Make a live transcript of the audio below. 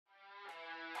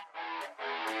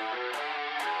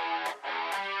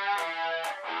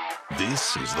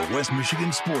This is the West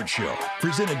Michigan Sports Show,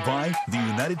 presented by the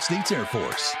United States Air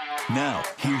Force. Now,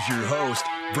 here's your host,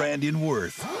 Brandon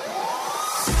Wirth.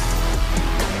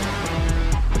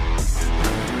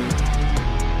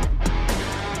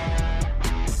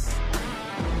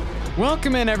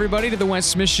 Welcome in, everybody, to the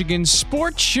West Michigan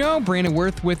Sports Show. Brandon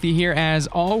Wirth with you here as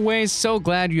always. So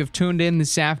glad you have tuned in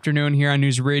this afternoon here on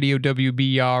News Radio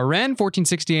WBRN,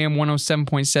 1460 AM,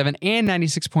 107.7 and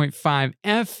 96.5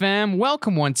 FM.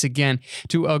 Welcome once again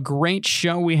to a great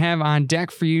show we have on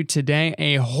deck for you today.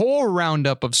 A whole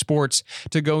roundup of sports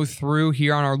to go through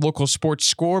here on our local sports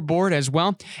scoreboard as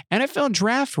well. NFL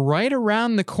draft right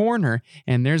around the corner,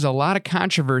 and there's a lot of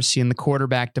controversy in the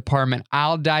quarterback department.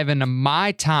 I'll dive into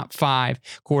my top 5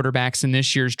 quarterbacks in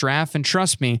this year's draft, and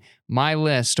trust me, my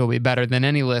list will be better than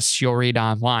any lists you'll read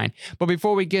online. But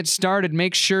before we get started,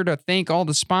 make sure to thank all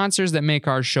the sponsors that make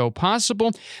our show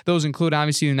possible. Those include,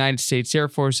 obviously, the United States Air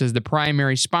Force as the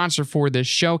primary sponsor for this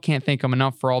show. Can't thank them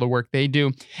enough for all the work they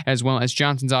do, as well as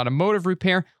Johnson's Automotive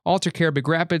Repair, Alter Care Big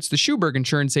Rapids, the Schuberg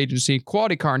Insurance Agency,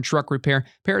 Quality Car and Truck Repair,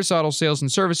 Paris Auto Sales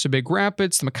and Service of Big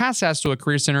Rapids, the Macassasola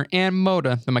Career Center, and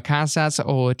MOTA, the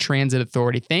Macassasola Transit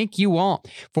Authority. Thank you all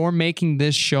for making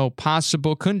this show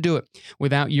possible. Couldn't do it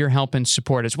without your help and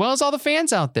support, as well as all the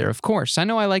fans out there, of course. I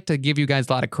know I like to give you guys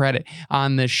a lot of credit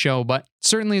on this show, but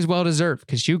certainly is well deserved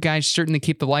because you guys certainly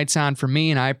keep the lights on for me,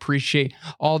 and I appreciate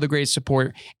all the great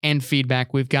support and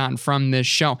feedback we've gotten from this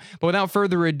show. But without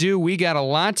further ado, we got a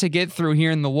lot to get through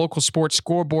here in the local sports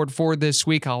scoreboard for this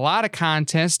week. A lot of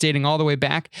contests dating all the way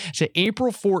back to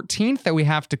April 14th that we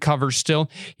have to cover still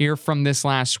here from this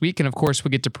last week. And of course, we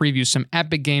get to preview some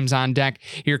epic games on deck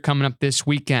here coming up this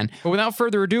weekend. But without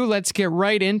further ado, let's get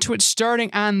right into it. Starting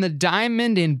on the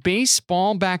diamond in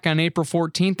baseball, back on April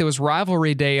 14th, it was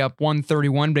rivalry day up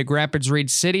 131, Big Rapids, Reed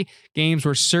City. Games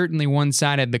were certainly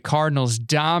one-sided. The Cardinals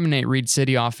dominate Reed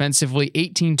City offensively,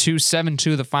 18-2,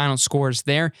 7-2 the final scores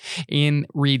there in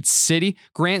Reed City.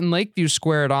 Grant and Lakeview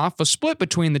squared off, a split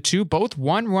between the two, both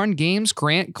one-run games.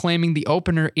 Grant claiming the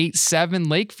opener 8-7,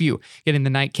 Lakeview getting the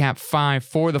nightcap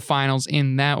 5-4 the finals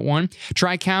in that one.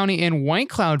 Tri-County and White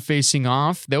Cloud facing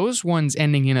off, those ones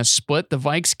ending in a split. The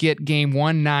Vikes get game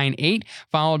 1 9-8,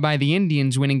 followed by the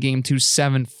Indians winning game 2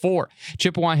 7-4.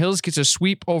 Chippewa Hills gets a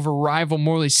sweep over rival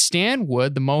Morley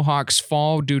Stanwood. The Mohawks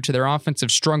fall due to their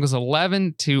offensive struggles,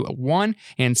 11-1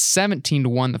 and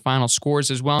 17-1 the final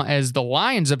scores, as well as the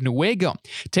Lions of Newaygo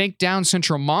take down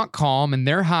Central Montcalm in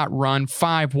their hot run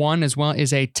 5-1, as well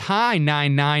as a tie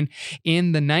 9-9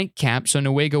 in the nightcap. So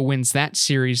Newaygo wins that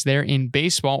series there in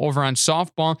baseball. Over on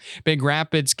softball, Big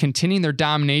Rapids continuing their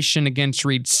domination against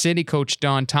Reed City. Coach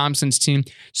Don Thompson's team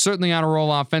certainly on a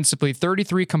roll offensively.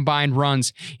 33 combined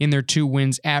runs in their 2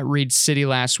 wins at Reed City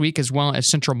last week, as well as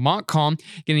Central Montcalm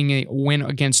getting a win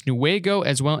against Newaygo,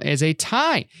 as well as a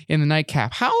tie in the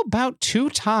nightcap. How about 2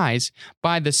 ties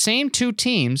by the same 2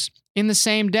 teams in the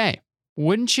same day?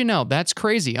 Wouldn't you know? That's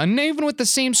crazy. And even with the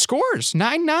same scores,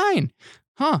 9-9.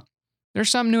 There's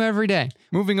something new every day.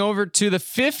 Moving over to the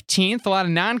 15th, a lot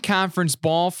of non-conference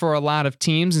ball for a lot of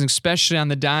teams, and especially on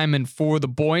the diamond for the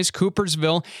boys.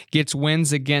 Coopersville gets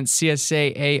wins against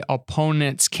CSAA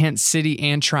opponents Kent City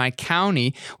and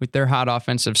Tri-County with their hot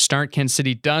offensive start. Kent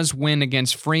City does win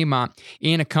against Fremont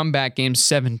in a comeback game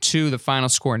 7-2, the final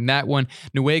score in that one.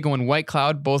 Newaygo and White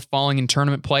Cloud both falling in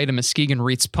tournament play to Muskegon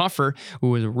Reeds Puffer,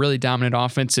 who was a really dominant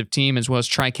offensive team, as well as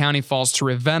Tri-County falls to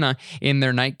Ravenna in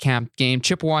their nightcap game.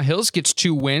 Chippewa Hills gets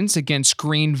 2 wins against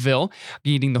Greenville,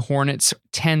 beating the Hornets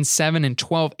 10-7 and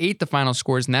 12-8 the final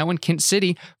scores in that one. Kent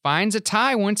City finds a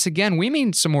tie once again. We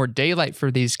need some more daylight for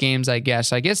these games, I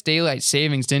guess. I guess daylight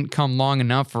savings didn't come long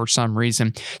enough for some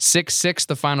reason. 6-6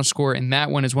 the final score in that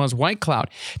one, as well as White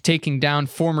Cloud taking down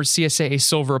former CSAA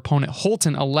silver opponent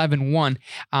Holton 11-1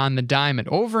 on the diamond.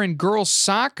 Over in girls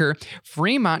soccer,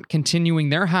 Fremont continuing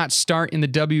their hot start in the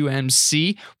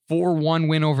WMC. 4-1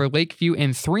 win over Lakeview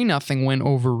and 3-0 win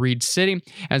over Reed City,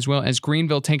 as well as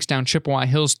Greenville takes down Chippewa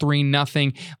Hills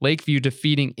 3-0. Lakeview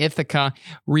defeating Ithaca.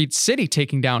 Reed City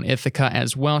taking down Ithaca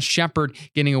as well. Shepherd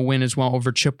getting a win as well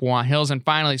over Chippewa Hills. And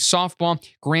finally, softball,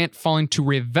 Grant falling to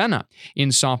Ravenna in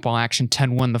softball action,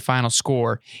 10-1 the final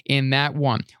score in that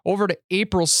one. Over to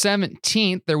April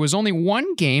 17th, there was only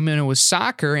one game, and it was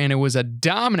soccer, and it was a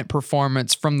dominant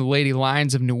performance from the Lady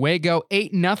Lions of Newaygo.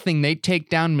 8-0, they take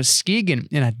down Muskegon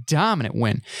in a dominant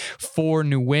win for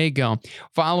Newaygo.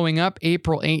 Following up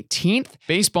April 18th,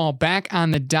 baseball back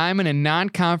on the diamond in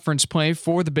non-conference play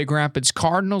for the Big Rapids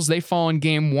Cardinals. They fall in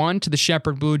Game 1 to the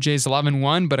Shepherd Blue Jays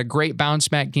 11-1, but a great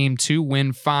bounce-back Game 2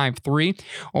 win 5-3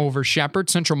 over Shepherd.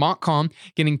 Central Montcalm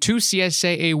getting 2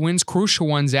 CSAA wins, crucial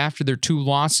ones after their 2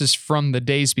 losses from the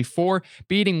days before,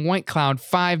 beating White Cloud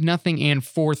 5-0 and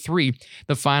 4-3,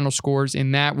 the final scores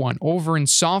in that one. Over in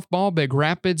softball, Big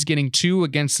Rapids getting 2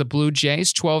 against the Blue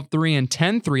Jays, 12-3 and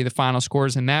 10-3, the final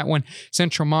scores in that one.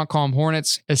 Central Montcalm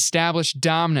Hornets established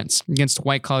dominance against the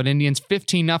White Cloud Indians,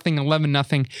 15-0,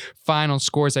 11-0 final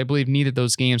scores. I believe neither of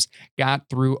those games got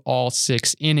through all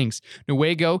 6 innings.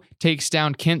 Newaygo takes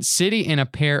down Kent City in a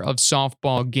pair of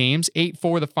softball games,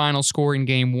 8-4 the final score in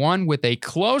Game 1, with a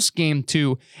close Game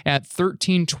 2 at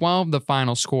 13-12 the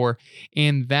final score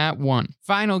in that one.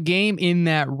 Final game in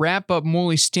that wrap-up,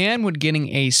 Molly Stanwood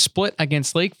getting a split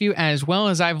against Lakeview, as well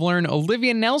as I've learned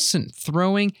Olivia Nelson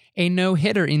throwing a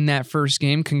no-hitter in that first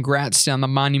game. Congrats on the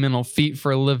monumental feat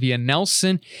for Olivia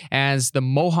Nelson as the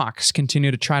Mohawks continue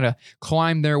to try to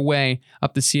climb their way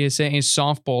up the CSAA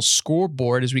softball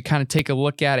scoreboard. As we kind of take a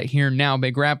look at it here now,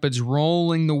 Big Rapids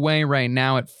rolling the way right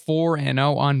now at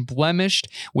 4-0 unblemished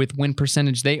with win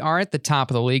percentage. They are at the top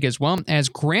of the league, as well as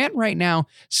Grant right now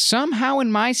somehow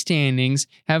in my standings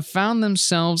have found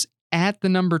themselves at the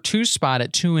number 2 spot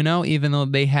at 2-0, even though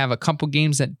they have a couple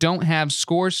games that don't have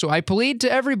scores. So I plead to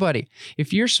everybody,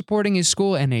 if you're supporting a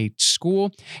school and a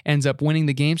school ends up winning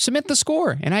the game, submit the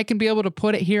score, and I can be able to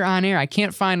put it here on air. I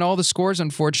can't find all the scores,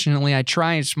 unfortunately. I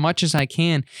try as much as I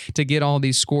can to get all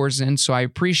these scores in, so I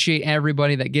appreciate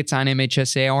everybody that gets on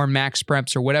MHSA or Max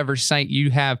Preps or whatever site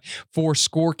you have for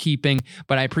scorekeeping,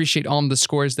 but I appreciate all of the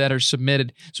scores that are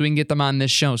submitted so we can get them on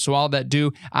this show. So all that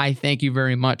do, I thank you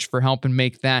very much for helping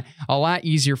make that a lot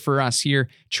easier for us here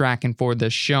tracking for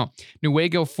this show.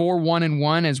 Newaygo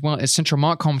 4-1-1, as well as Central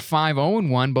Montcalm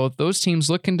 5-0-1. Both those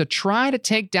teams looking to try to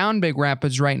take down Big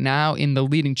Rapids right now in the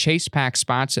leading chase pack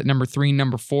spots at number 3,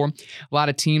 number 4. A lot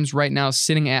of teams right now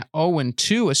sitting at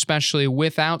 0-2, especially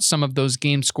without some of those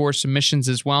game score submissions,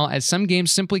 as well as some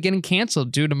games simply getting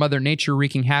canceled due to Mother Nature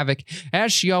wreaking havoc,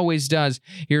 as she always does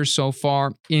here so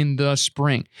far in the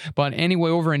spring. But anyway,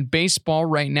 over in baseball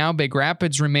right now, Big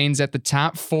Rapids remains at the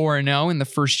top, 4-0 in the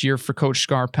first year for Coach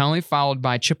Scarpelli, followed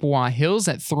by Chippewa Hills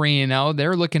at 3-0.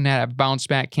 They're looking at a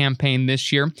bounce-back campaign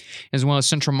this year, as well as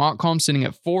Central Montcalm sitting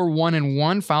at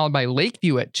 4-1-1, followed by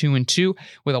Lakeview at 2-2,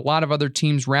 with a lot of other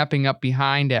teams wrapping up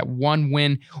behind at 1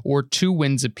 win or 2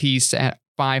 wins apiece at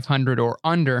 500 or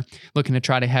under, looking to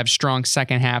try to have strong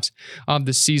second halves of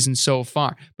the season so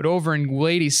far. But over in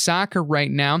ladies soccer right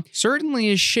now, certainly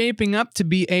is shaping up to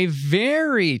be a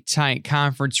very tight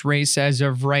conference race as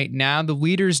of right now. The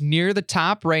leaders near the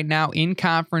top right now in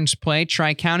conference play,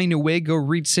 Tri-County, Newaygo,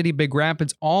 Reed City, Big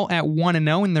Rapids, all at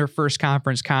 1-0 in their first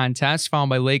conference contest, followed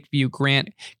by Lakeview, Grant,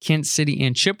 Kent City,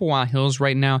 and Chippewa Hills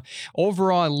right now.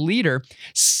 Overall leader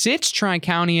sits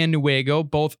Tri-County and Newaygo,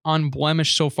 both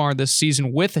unblemished so far this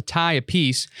season with a tie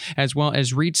apiece, as well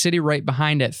as Reed City right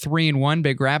behind at 3-1,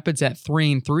 Big Rapids at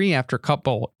 3-3 after a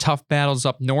couple tough battles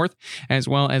up north, as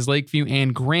well as Lakeview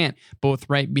and Grant both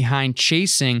right behind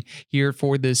chasing here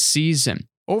for this season.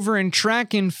 Over in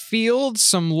track and field,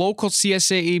 some local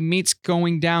CSAA meets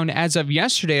going down as of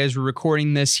yesterday as we're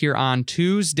recording this here on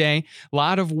Tuesday. A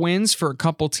lot of wins for a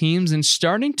couple teams and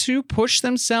starting to push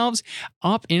themselves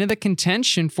up into the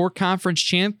contention for conference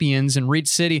champions. And Reed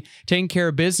City taking care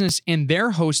of business in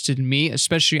their hosted meet,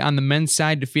 especially on the men's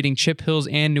side, defeating Chip Hills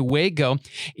and Newaygo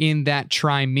in that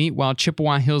tri-meet, while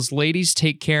Chippewa Hills ladies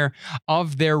take care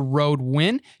of their road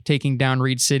win, taking down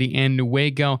Reed City and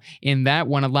Newaygo in that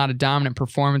one. A lot of dominant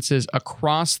performances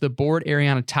across the board.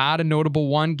 Ariana Todd, a notable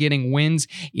one, getting wins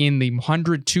in the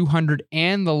 100, 200,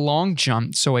 and the long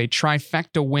jump. So a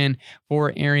trifecta win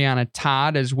for Ariana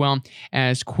Todd, as well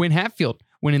as Quinn Hatfield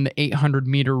winning the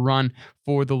 800-meter run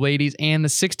for the ladies and the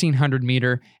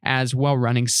 1600-meter as well,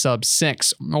 running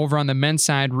sub-6. Over on the men's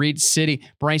side, Reed City,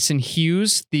 Bryson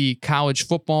Hughes, the college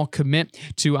football commit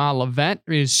to Olivet,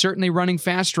 is certainly running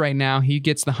fast right now. He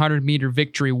gets the 100-meter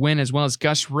victory win, as well as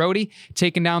Gus Rohde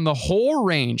taking down the whole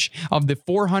range of the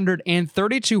 400 and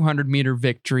 3200-meter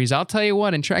victories. I'll tell you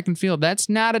what, in track and field, that's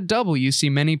not a double you see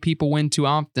many people win too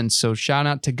often. So shout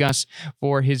out to Gus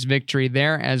for his victory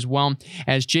there, as well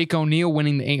as Jake O'Neill winning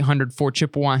running the 800 for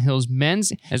Chippewa Hills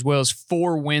men's, as well as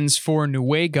 4 wins for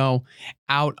Newaygo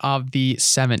out of the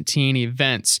 17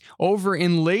 events. Over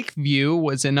in Lakeview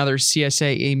was another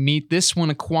CSAA meet. This one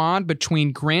a quad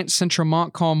between Grant, Central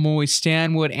Montcalm, Moy,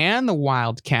 Stanwood, and the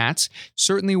Wildcats.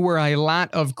 Certainly were a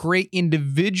lot of great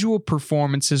individual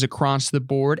performances across the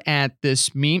board at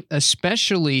this meet,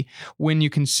 especially when you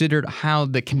considered how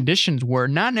the conditions were.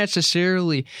 Not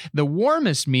necessarily the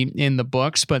warmest meet in the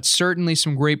books, but certainly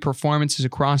some great performances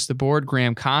across the board.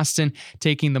 Graham Costin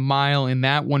taking the mile in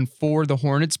that one for the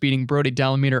Hornets, beating Brody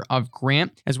Delameter of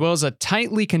Grant, as well as a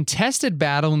tightly contested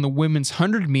battle in the women's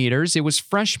 100 meters. It was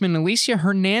freshman Alicia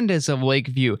Hernandez of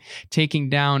Lakeview taking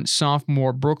down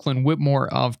sophomore Brooklyn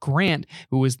Whitmore of Grant,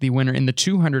 who was the winner in the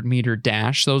 200-meter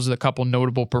dash. Those are a couple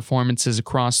notable performances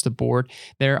across the board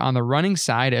there on the running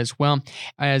side, as well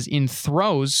as in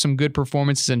throws, some good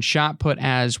performances in shot put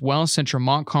as well. Central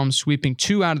Montcalm sweeping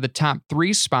 2 out of the top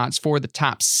 3 spots for the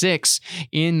top 6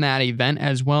 in that event,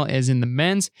 as well as in the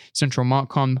men's. Central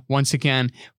Montcalm once again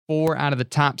 4 out of the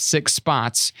top 6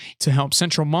 spots to help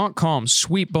Central Montcalm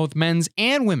sweep both men's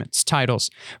and women's titles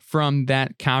from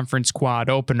that conference quad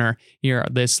opener here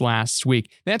this last week.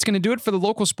 That's going to do it for the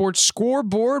local sports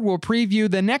scoreboard. We'll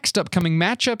preview the next upcoming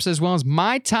matchups as well as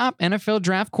my top NFL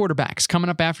draft quarterbacks coming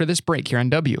up after this break here on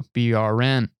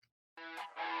WBRN.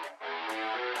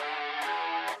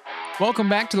 Welcome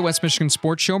back to the West Michigan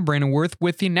Sports Show. Brandon Wirth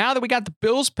with you. Now that we got the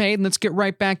bills paid, let's get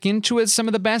right back into it. Some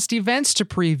of the best events to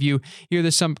preview here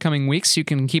this upcoming week, so you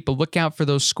can keep a lookout for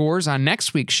those scores on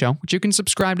next week's show, which you can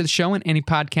subscribe to the show on any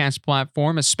podcast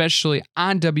platform, especially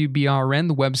on WBRN,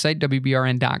 the website,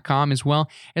 WBRN.com, as well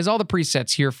as all the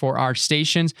presets here for our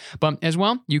stations. But as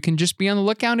well, you can just be on the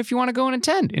lookout if you want to go and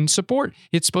attend and support.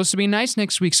 It's supposed to be nice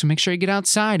next week, so make sure you get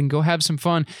outside and go have some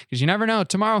fun, because you never know.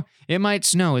 Tomorrow, it might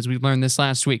snow, as we learned this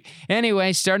last week.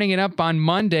 Anyway, starting it up on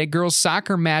Monday, girls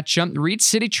soccer matchup. Reed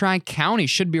City Tri-County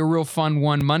should be a real fun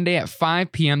one. Monday at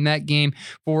 5 p.m. That game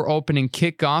for opening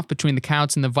kickoff between the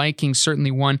Coyotes and the Vikings.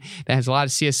 Certainly one that has a lot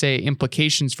of CSAA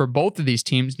implications for both of these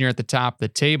teams near at the top of the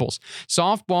tables.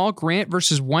 Softball, Grant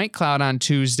versus White Cloud on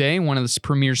Tuesday. One of the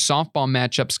premier softball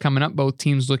matchups coming up. Both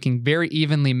teams looking very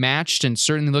evenly matched and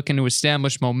certainly looking to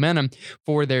establish momentum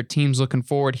for their teams. Looking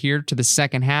forward here to the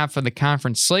second half of the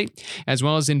conference slate. As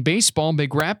well as in baseball,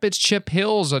 Big Rapids Chip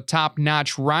Hills, a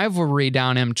top-notch rivalry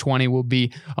down M20, will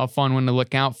be a fun one to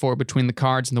look out for between the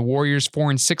Cards and the Warriors. 4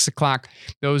 and 6 o'clock,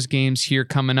 those games here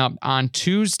coming up on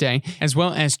Tuesday, as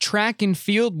well as track and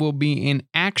field will be in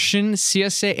action.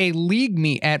 CSAA League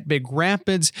meet at Big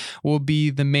Rapids will be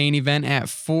the main event at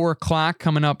 4 o'clock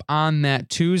coming up on that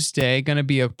Tuesday. Going to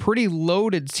be a pretty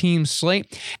loaded team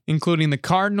slate, including the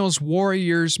Cardinals,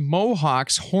 Warriors,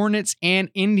 Mohawks, Hornets, and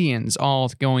Indians,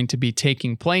 all going to be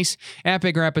taking place at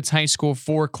Big Rapids High School.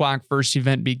 4 o'clock first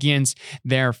event begins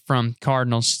there from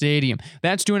Cardinal Stadium.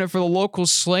 That's doing it for the local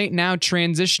slate. Now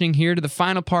transitioning here to the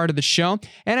final part of the show.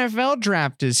 NFL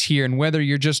draft is here, and whether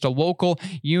you're just a local,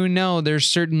 you know there's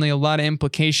certainly a lot of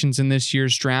implications in this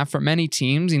year's draft for many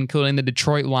teams, including the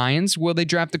Detroit Lions. Will they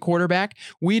draft a quarterback?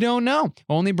 We don't know.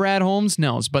 Only Brad Holmes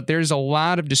knows, but there's a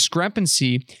lot of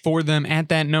discrepancy for them at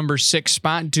that number 6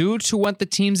 spot due to what the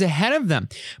teams ahead of them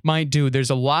might do. There's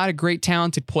a lot of great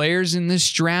talented players in this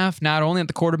draft, not only at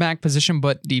the quarterback position,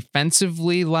 but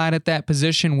defensively led at that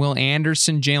position. Will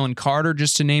Anderson, Jalen Carter,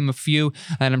 just to name a few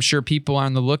that I'm sure people are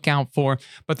on the lookout for.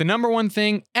 But the number one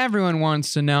thing everyone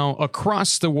wants to know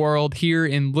across the world, here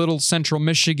in Little Central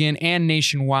Michigan and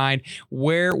nationwide,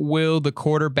 where will the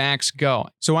quarterbacks go?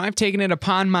 So I've taken it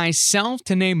upon myself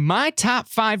to name my top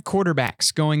 5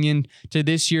 quarterbacks going into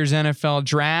this year's NFL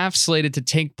draft, slated to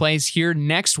take place here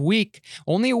next week.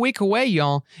 Only a week away,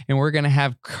 y'all, and we're going to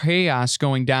have chaos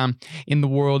going down in the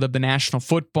world of the National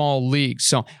Football League.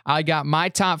 So I got my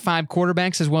top 5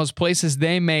 quarterbacks as well as places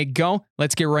they may go.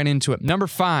 Let's get right into it. Number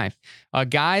 5, a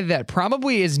guy that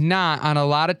probably is not on a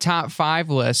lot of top 5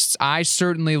 lists. I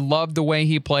certainly love the way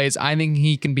he plays. I think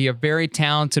he can be a very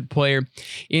talented player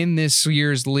in this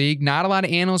year's league. Not a lot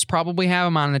of analysts probably have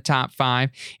him on the top 5,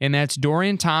 and that's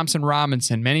Dorian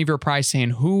Thompson-Robinson. Many of you are probably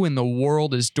saying, who in the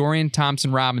world is Dorian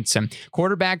Thompson-Robinson?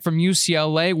 Quarterback from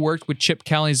UCLA, worked with Chip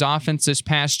Kelly's offense this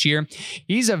past year.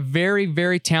 He's a very,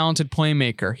 very talented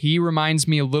playmaker. He reminds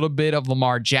me a little bit of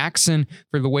Lamar Jackson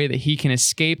for the way that he can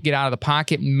escape, get out of the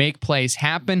pocket, and make plays plays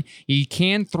happen. He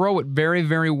can throw it very,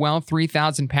 very well.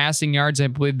 3,000 passing yards, I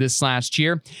believe, this last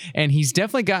year. And he's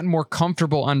definitely gotten more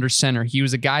comfortable under center. He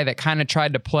was a guy that kind of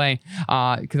tried to play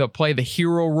the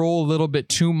hero role a little bit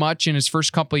too much in his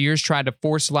first couple of years, tried to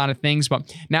force a lot of things.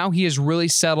 But now he has really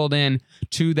settled in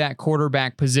to that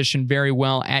quarterback position very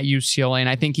well at UCLA. And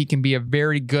I think he can be a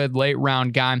very good late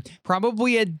round guy.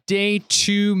 Probably a day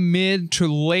 2, mid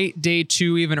to late day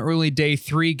 2, even early day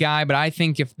 3 guy. But I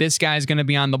think if this guy is going to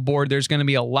be on the board, there's going to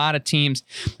be a lot of teams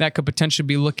that could potentially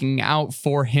be looking out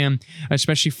for him,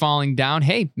 especially falling down.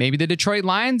 Hey, maybe the Detroit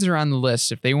Lions are on the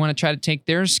list if they want to try to take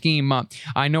their scheme up.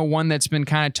 I know one that's been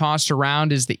kind of tossed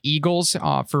around is the Eagles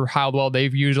for how well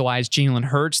they've utilized Jalen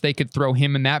Hurts. They could throw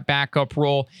him in that backup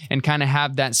role and kind of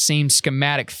have that same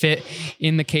schematic fit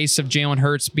in the case of Jalen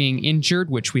Hurts being injured,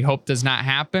 which we hope does not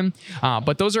happen.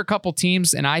 But those are a couple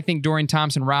teams, and I think Dorian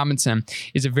Thompson-Robinson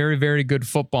is a very, very good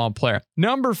football player.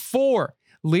 Number 4,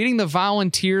 leading the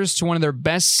Volunteers to one of their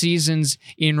best seasons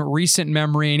in recent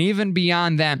memory, and even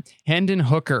beyond that, Hendon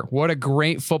Hooker. What a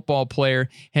great football player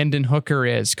Hendon Hooker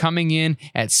is. Coming in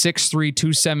at 6'3",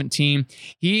 217.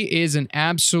 He is an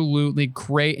absolutely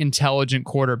great, intelligent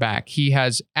quarterback. He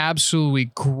has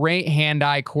absolutely great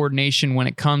hand-eye coordination when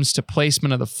it comes to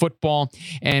placement of the football,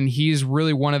 and he's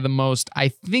really one of the most, I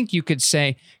think you could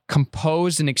say,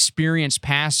 composed and experienced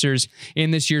passers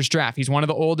in this year's draft. He's one of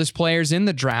the oldest players in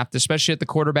the draft, especially at the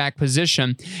quarterback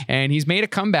position, and he's made a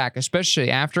comeback, especially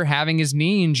after having his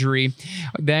knee injury.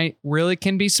 There really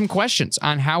can be some questions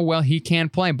on how well he can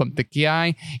play, but the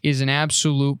guy is an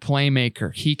absolute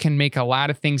playmaker. He can make a lot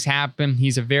of things happen.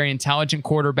 He's a very intelligent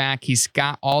quarterback. He's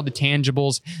got all the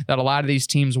tangibles that a lot of these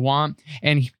teams want,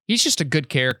 and he's just a good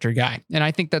character guy. And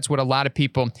I think that's what a lot of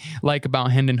people like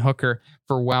about Hendon Hooker,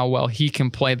 for how well he can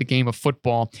play the game of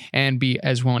football and be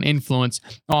as well an influence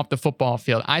off the football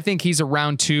field. I think he's a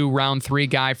round 2, round 3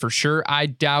 guy for sure. I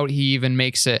doubt he even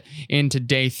makes it into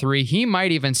day 3. He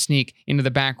might even sneak into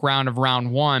the background of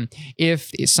round 1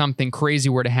 if something crazy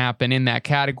were to happen in that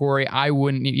category. I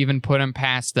wouldn't even put him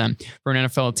past them for an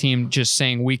NFL team just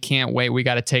saying, we can't wait, we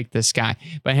got to take this guy.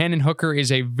 But Hendon Hooker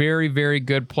is a very, very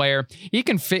good player. He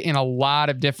can fit in a lot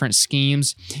of different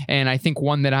schemes, and I think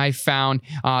one that I found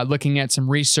looking at some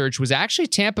research was actually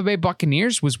Tampa Bay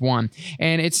Buccaneers was one.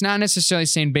 And it's not necessarily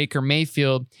saying Baker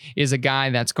Mayfield is a guy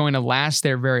that's going to last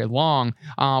there very long,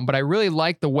 but I really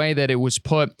like the way that it was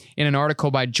put in an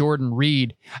article by Jordan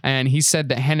Reed, and he said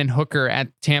that Hendon Hooker at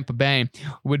Tampa Bay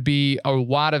would be a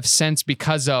lot of sense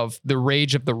because of the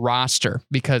rage of the roster,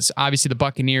 because obviously the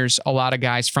Buccaneers, a lot of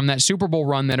guys from that Super Bowl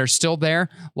run that are still there,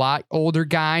 a lot older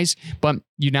guys, but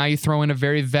you throw in a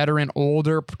very veteran,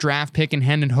 older draft pick in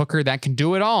Hendon Hooker that can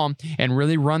do it all and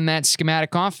really run that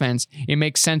schematic offense. It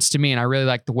makes sense to me, and I really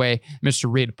like the way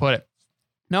Mr. Reed put it.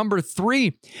 Number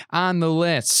 3 on the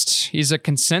list. He's a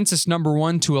consensus number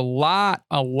 1 to a lot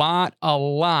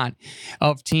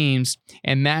of teams,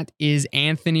 and that is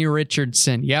Anthony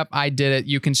Richardson. Yep, I did it.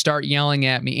 You can start yelling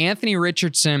at me. Anthony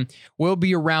Richardson will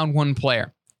be a round 1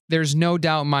 player. There's no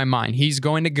doubt in my mind. He's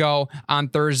going to go on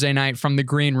Thursday night from the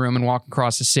green room and walk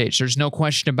across the stage. There's no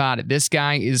question about it. This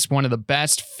guy is one of the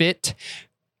best fit,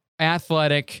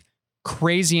 athletic,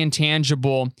 crazy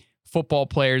intangible football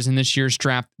players in this year's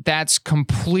draft. That's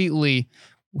completely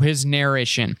his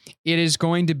narration. It is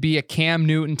going to be a Cam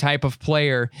Newton type of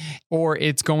player, or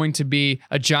it's going to be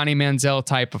a Johnny Manziel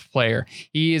type of player.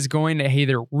 He is going to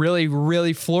either really,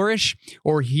 really flourish,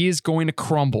 or he is going to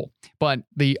crumble. But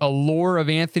the allure of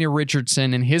Anthony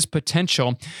Richardson and his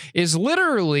potential is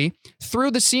literally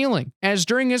through the ceiling. As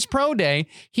during his pro day,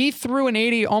 he threw an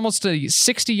 80, almost a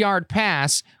 60-yard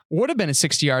pass. Would have been a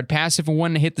 60-yard pass if it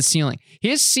wouldn't have hit the ceiling.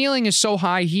 His ceiling is so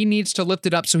high, he needs to lift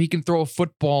it up so he can throw a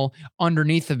football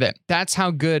underneath of it. That's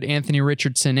how good Anthony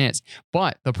Richardson is.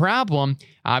 But the problem,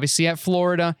 obviously at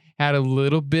Florida, had a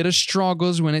little bit of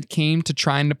struggles when it came to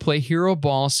trying to play hero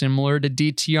ball, similar to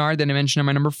DTR that I mentioned in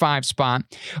my number 5 spot.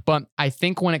 But I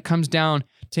think when it comes down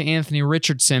to Anthony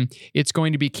Richardson, it's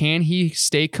going to be, can he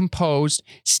stay composed,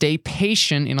 stay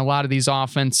patient in a lot of these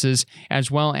offenses,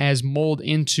 as well as mold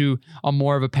into a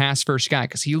more of a pass-first guy,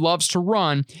 because he loves to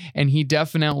run, and he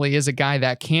definitely is a guy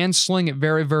that can sling it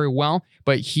very, very well,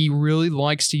 but he really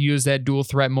likes to use that dual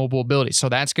threat mobile ability. So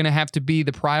that's going to have to be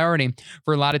the priority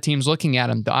for a lot of teams looking at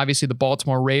him. Obviously, the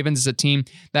Baltimore Ravens is a team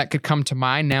that could come to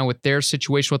mind now with their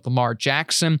situation with Lamar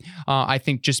Jackson. I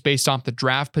think just based off the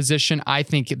draft position, I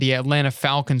think the Atlanta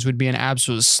Falcons Falcons would be an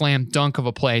absolute slam dunk of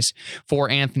a place for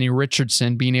Anthony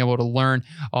Richardson, being able to learn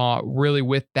really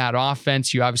with that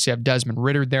offense. You obviously have Desmond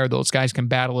Ridder there. Those guys can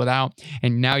battle it out.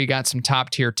 And now you got some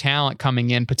top-tier talent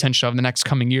coming in potentially over the next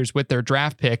coming years with their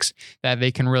draft picks that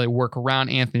they can really work around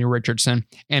Anthony Richardson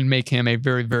and make him a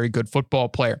very, very good football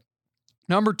player.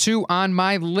 Number 2 on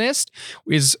my list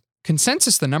is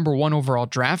consensus the number 1 overall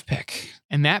draft pick.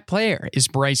 And that player is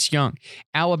Bryce Young,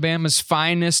 Alabama's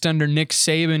finest under Nick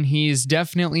Saban. He is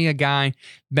definitely a guy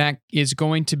that is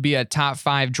going to be a top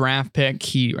 5 draft pick.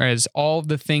 He has all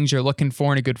the things you're looking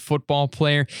for in a good football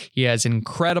player. He has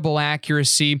incredible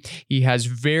accuracy. He has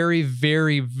very,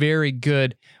 very, very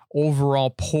good overall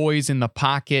poise in the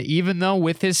pocket, even though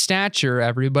with his stature,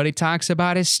 everybody talks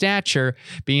about his stature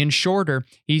being shorter,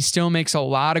 he still makes a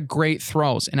lot of great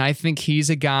throws. And I think he's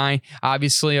a guy,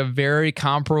 obviously a very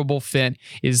comparable fit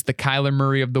is the Kyler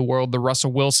Murray of the world, the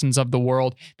Russell Wilsons of the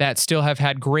world that still have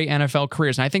had great NFL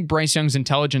careers. And I think Bryce Young's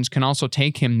intelligence can also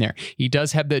take him there. He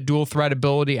does have the dual threat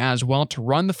ability as well to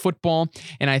run the football.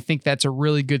 And I think that's a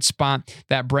really good spot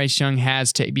that Bryce Young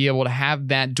has to be able to have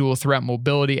that dual threat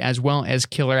mobility as well as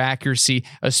killer accuracy,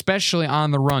 especially on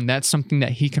the run. That's something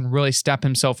that he can really step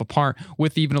himself apart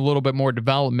with even a little bit more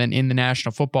development in the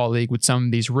National Football League with some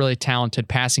of these really talented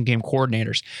passing game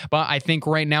coordinators. But I think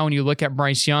right now when you look at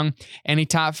Bryce Young, any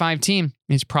top 5 team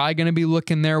is probably going to be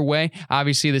looking their way.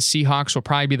 Obviously, the Seahawks will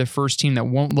probably be the first team that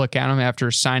won't look at him after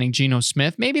signing Geno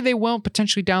Smith. Maybe they won't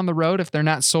potentially down the road if they're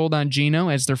not sold on Geno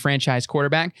as their franchise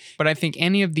quarterback. But I think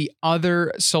any of the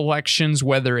other selections,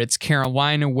 whether it's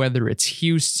Carolina, whether it's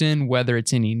Houston, whether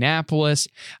it's Indianapolis,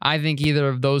 I think either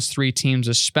of those 3 teams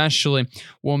especially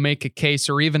will make a case,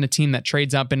 or even a team that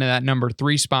trades up into that number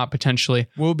 3 spot potentially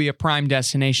will be a prime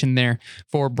destination there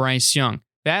for Bryce Young.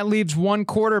 That leaves 1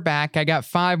 quarterback. I got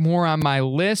 5 more on my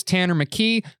list. Tanner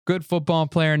McKee, good football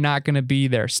player, not going to be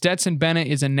there. Stetson Bennett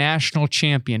is a national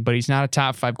champion, but he's not a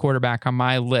top 5 quarterback on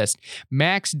my list.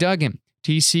 Max Duggan,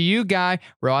 TCU guy,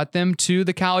 brought them to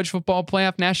the college football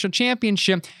playoff national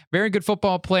championship. Very good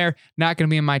football player, not going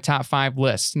to be in my top 5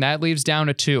 list. And that leaves down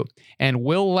to 2. And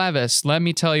Will Levis, let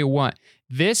me tell you what,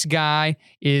 this guy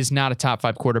is not a top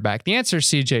 5 quarterback. The answer is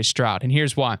CJ Stroud, and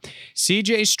here's why.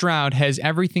 CJ Stroud has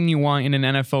everything you want in an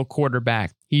NFL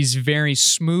quarterback. He's very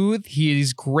smooth.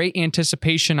 He's great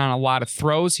anticipation on a lot of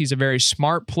throws. He's a very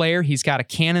smart player. He's got a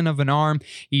cannon of an arm.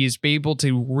 He is able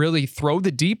to really throw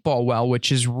the deep ball well,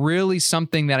 which is really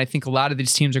something that I think a lot of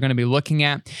these teams are going to be looking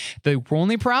at. The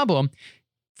only problem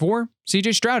for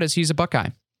CJ Stroud is he's a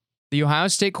Buckeye. The Ohio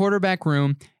State quarterback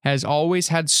room has always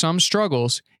had some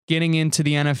struggles getting into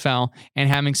the NFL and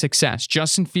having success.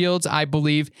 Justin Fields, I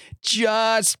believe,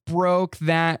 just broke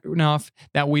that enough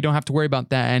that we don't have to worry about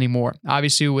that anymore.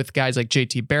 Obviously, with guys like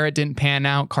JT Barrett didn't pan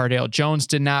out, Cardale Jones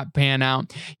did not pan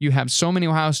out. You have so many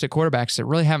Ohio State quarterbacks that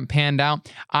really haven't panned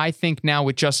out. I think now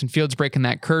with Justin Fields breaking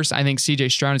that curse, I think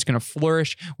CJ Stroud is going to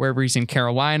flourish wherever he's in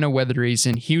Carolina, whether he's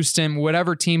in Houston,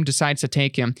 whatever team decides to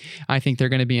take him. I think they're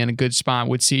going to be in a good spot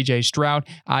with CJ Stroud.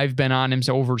 I've been on him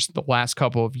over the last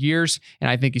couple of years, and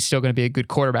I think he's still going to be a good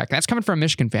quarterback. That's coming from a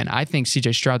Michigan fan. I think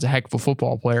CJ Stroud's a heck of a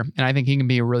football player, and I think he can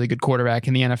be a really good quarterback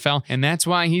in the NFL, and that's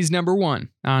why he's number 1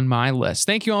 on my list.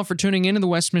 Thank you all for tuning in to the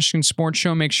West Michigan Sports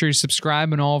Show. Make sure you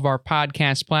subscribe on all of our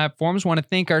podcast platforms. Want to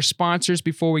thank our sponsors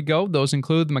before we go. Those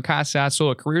include the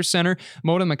Mikasa Career Center,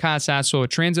 Moda Mikasa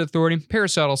Transit Authority,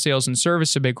 Parasaddle Sales and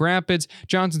Service of Big Rapids,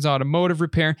 Johnson's Automotive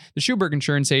Repair, the Schuberg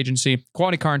Insurance Agency,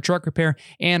 Quality Car and Truck Repair,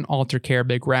 and Alter Care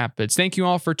Big Rapids. Thank you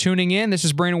all for tuning in. This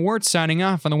is Brandon Wirth signing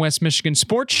off on the West Michigan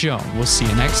Sports Show. We'll see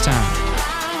you next time.